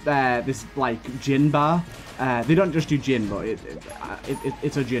to this like gin bar. They don't just do gin, but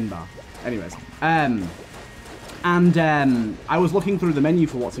it's a gin bar. Anyways, I was looking through the menu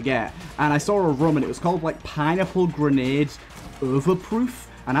for what to get, and I saw a rum, and it was called like Pineapple Grenade Overproof,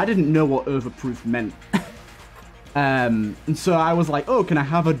 and I didn't know what overproof meant. And so I was like, oh, can I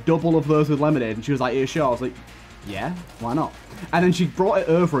have a double of those with lemonade? And she was like, yeah, sure. I was like, yeah, why not? And then she brought it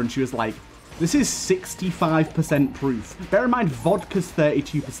over and she was like, this is 65% proof. Bear in mind, vodka's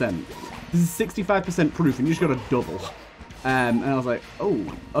 32%. This is 65% proof and you just got a double. And I was like, oh,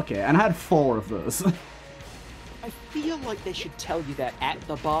 okay. And I had 4 of those. I feel like they should tell you that at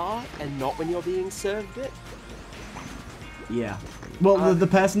the bar and not when you're being served it. Yeah. Well, the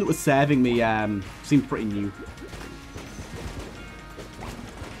person that was serving me seemed pretty new.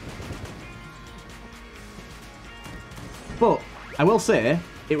 But I will say,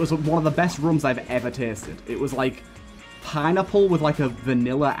 it was one of the best rums I've ever tasted. It was like pineapple with like a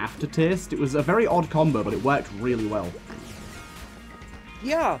vanilla aftertaste. It was a very odd combo, but it worked really well.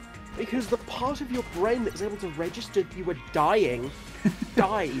 Yeah, because the part of your brain that was able to register you were dying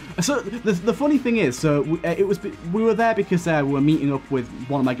died. So the funny thing is, so we were there because we were meeting up with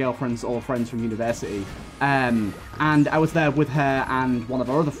one of my girlfriend's old friends from university, and I was there with her and one of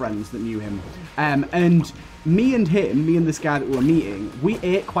our other friends that knew him, and me and this guy that we were meeting, we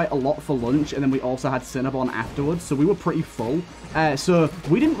ate quite a lot for lunch, and then we also had Cinnabon afterwards, so we were pretty full. So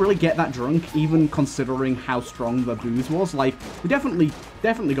we didn't really get that drunk, even considering how strong the booze was. Like, we definitely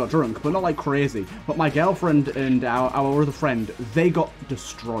got drunk, but not like crazy. But my girlfriend and our other friend, they got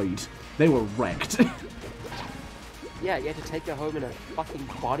destroyed. They were wrecked. Yeah, you had to take her home in a fucking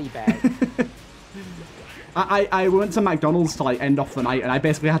body bag. I went to McDonald's to like end off the night, and I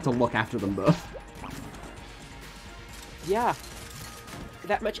basically had to look after them both. Yeah.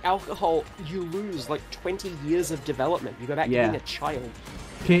 That much alcohol, you lose like 20 years of development. You go back to being a child.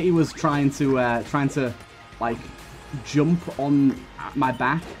 Katie was trying to like jump on my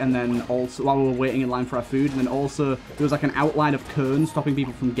back, and then also while we were waiting in line for our food, and then also there was like an outline of cones stopping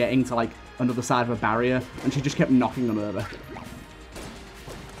people from getting to like another side of a barrier, and she just kept knocking them over.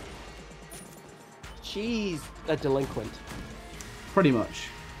 She's a delinquent. Pretty much.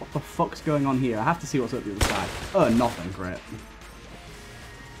 What the fuck's going on here? I have to see what's up the other side. Oh, nothing. Great.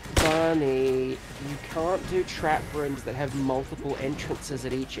 Bunny, you can't do trap rooms that have multiple entrances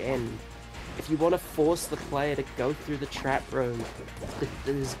at each end. If you want to force the player to go through the trap room,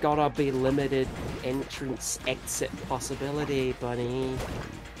 there's gotta be limited entrance exit possibility, Bunny.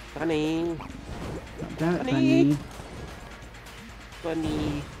 Bunny. Damn it, Bunny.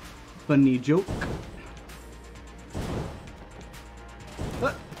 Bunny. Bunny joke.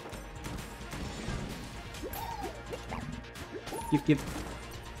 Give.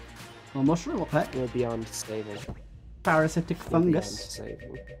 Oh, mushroom, what the heck? You're beyond saving. Parasitic fungus.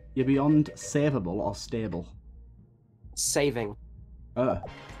 You're beyond savable or stable? Saving. I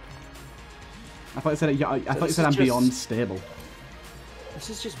thought you said I'm beyond stable. This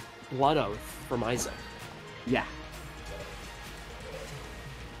is just Blood Oath from Isaac. Yeah.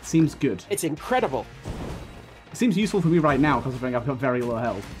 Seems good. It's incredible. It seems useful for me right now, considering I've got very low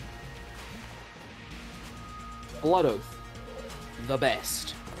health. Blood Oath. The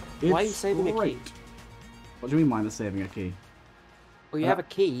best. Why are you saving a key? What do you mean why am I saving a key? Well, you have a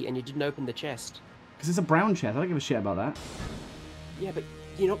key and you didn't open the chest. Because it's a brown chest. I don't give a shit about that. Yeah, but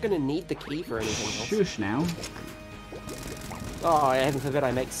you're not gonna need the key for anything else. Shush now. Oh, heaven forbid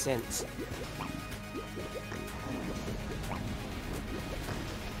I make sense.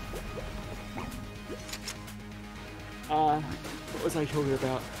 What was I talking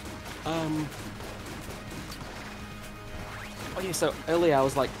about? Oh yeah, so earlier I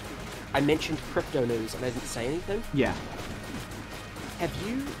was like, I mentioned crypto news and I didn't say anything. Yeah. Have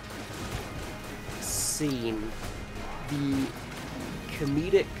you seen the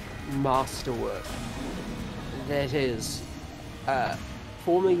comedic masterwork that is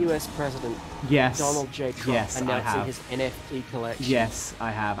former US President Donald J. Trump announcing his NFT collection? Yes, I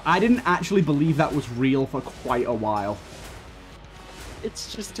have. I didn't actually believe that was real for quite a while.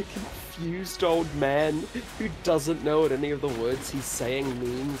 It's just a confused old man who doesn't know what any of the words he's saying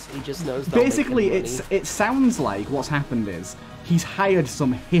means. He just knows they'll Basically, make him money. it sounds like what's happened is he's hired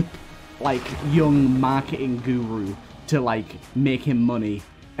some hip, like, young marketing guru to, like, make him money,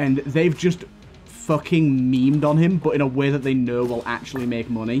 and they've just fucking memed on him, but in a way that they know will actually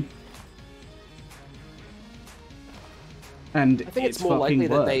make money. And I think it's more likely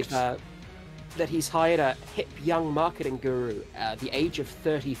that he's hired a hip young marketing guru at the age of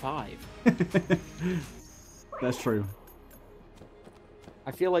 35. That's true.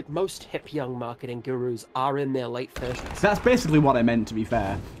 I feel like most hip young marketing gurus are in their late 30s. That's basically what I meant, to be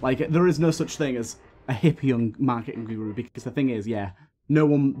fair. Like, there is no such thing as a hip young marketing guru, because the thing is, yeah, no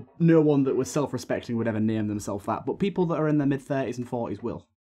one that was self-respecting would ever name themselves that, but people that are in their mid-30s and 40s will.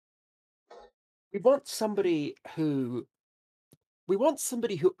 We want somebody who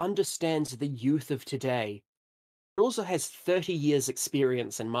understands the youth of today, but also has 30 years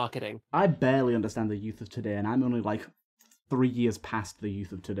experience in marketing. I barely understand the youth of today, and I'm only like 3 years past the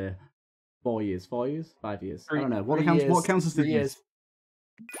youth of today. 4 years? 5 years? I don't know. What counts as the youth?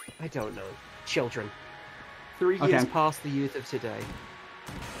 I don't know. Children. 3 years past the youth of today.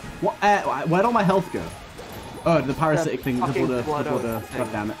 What? Where'd all my health go? Oh, the parasitic thing. The blood.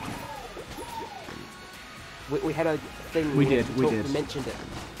 God damn it. We had a thing. We did. We mentioned it.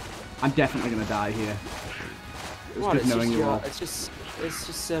 I'm definitely gonna die here. It was good knowing you all. It's just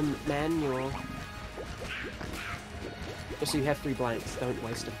manual. Just so you have 3 blanks. Don't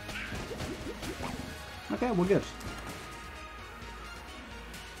waste them. Okay, we're good.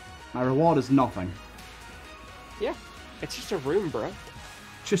 My reward is nothing. Yeah, it's just a room, bro.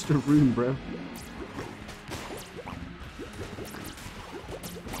 Just a room, bro.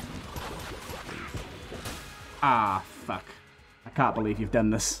 Ah, fuck. I can't believe you've done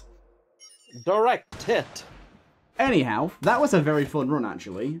this. Direct hit. Anyhow, that was a very fun run,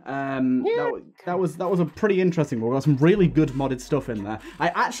 actually. That was a pretty interesting one. We got some really good modded stuff in there. I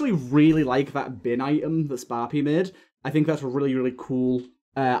actually really like that bin item that Sparpy made. I think that's a really, really cool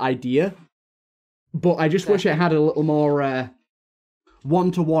idea. But I just wish it had a little more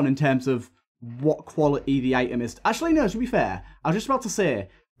one-to-one in terms of what quality the item is. Actually, no, to be fair, I was just about to say,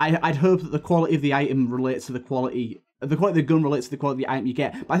 I'd hope that the quality of the item relates to the quality of the gun relates to the quality of the item you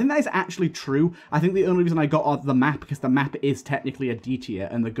get. But I think that is actually true. I think the only reason I got on the map, because the map is technically a D tier,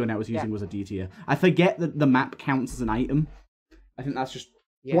 and the gun I was using was a D tier. I forget that the map counts as an item. I think that's just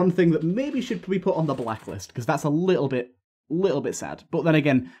one thing that maybe should be put on the blacklist, because that's a little bit sad. But then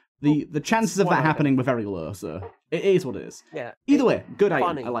again, the chances of that happening were very low, so it is what it is. Yeah. Either way, good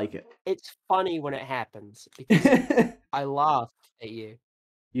item. I like it. It's funny when it happens, because I laughed at you.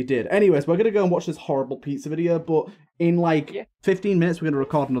 You did. Anyways, we're going to go and watch this horrible pizza video, but in like 15 minutes, we're going to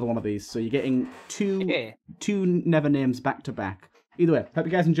record another one of these. So you're getting two Never Names back to back. Either way, hope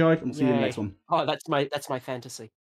you guys enjoyed, and we'll see you in the next one. Oh, that's my fantasy.